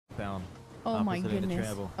Oh my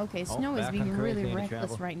goodness. Okay, Snow is being really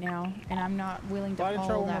reckless right now, and I'm not willing to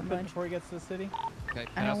follow that much. Before he gets to the city. Okay,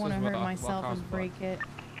 I don't want to hurt myself and break it.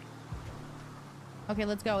 Okay,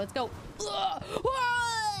 let's go. Let's go.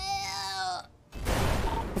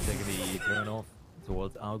 Taking the turn off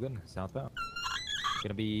towards Algon, southbound.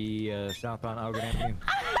 Gonna be southbound Algon Avenue.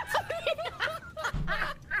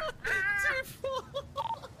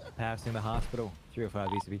 Passing the hospital. 305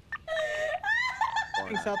 VCB.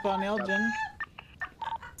 Southbound Elgin.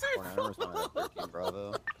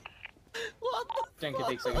 Bravo. Tank can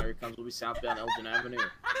take secondary comes. Will be southbound Elgin Avenue.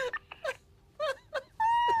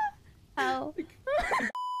 Oh.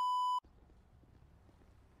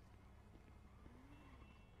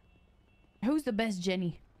 Who's the best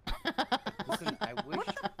Jenny? Listen, I wish.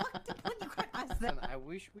 Listen, I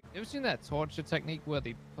wish we. You ever seen that torture technique where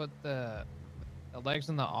they put the legs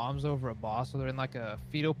and the arms over a bar so they're in like a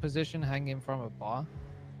fetal position hanging from a bar?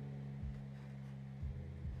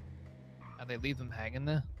 And they leave them hanging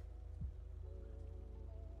there?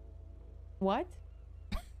 What?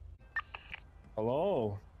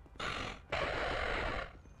 Hello.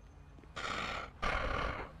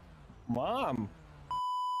 Mom.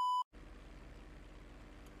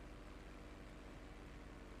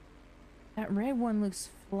 That red one looks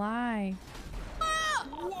fly.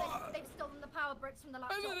 They've stolen the power bricks from the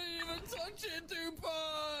laptop. I didn't even touch it,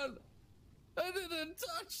 Dupont! I didn't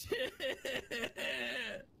touch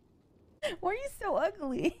it! Why are you so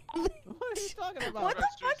ugly? What are you talking about? What the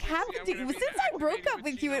fuck happened to you? Since I broke up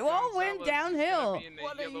with you, it all went downhill.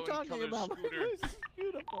 What are you talking about? It's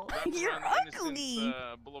beautiful. You're ugly.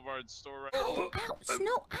 Boulevard store right Ow,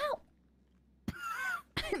 Snow, ow.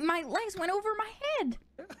 My legs went over my head.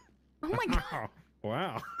 Oh my god.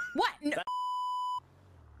 Wow. What? No.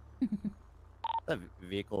 The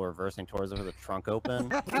vehicle reversing towards us with the trunk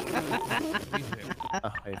open.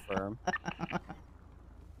 Hey, firm.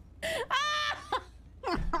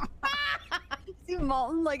 See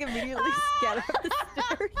Malton like immediately scatter up the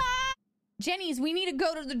stairs. Jenny's, we need to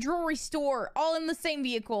go to the jewelry store, all in the same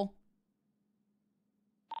vehicle.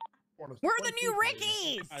 We're the new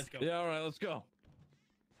Rickies. Yeah, all right, let's go.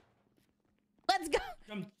 Let's go.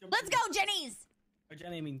 Let's go, Jenny's.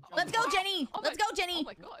 Jenny, I mean. Let's go, Jenny. Let's go, Jenny. Oh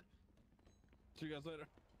my god. See you guys later.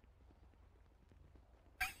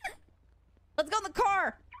 Let's go in the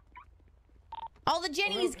car. All the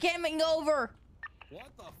Jennies coming over.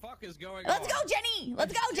 What the fuck is going Let's go, Jenny.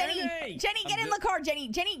 Let's go, Jenny. Jenny, get in the car, Jenny.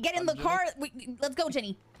 Jenny, get in the car. Let's go,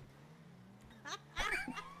 Jenny.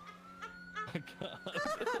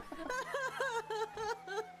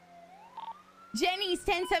 Jenny's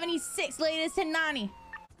 1076, latest 1090.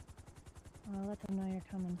 I'll let them know you're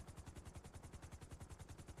coming.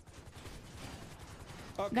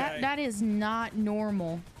 Okay. That is not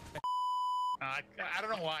normal. I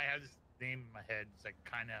don't know why I have this name in my head. It's like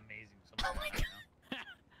kind of amazing. Oh my god.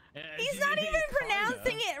 He's not even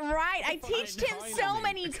pronouncing it right. I teached him so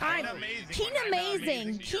many times. Keena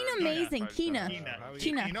amazing. Keena amazing. Keena.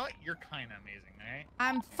 Keena. You know what? You're kind of amazing, alright?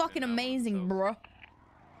 I'm fucking amazing, bro.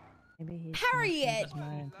 Harriet!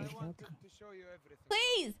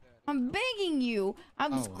 Please! I'm begging you.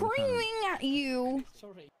 I'm screaming at you.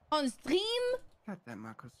 On stream. Got that,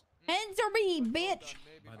 Marcos. Answer me, bitch.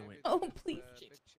 By the way, Oh, please.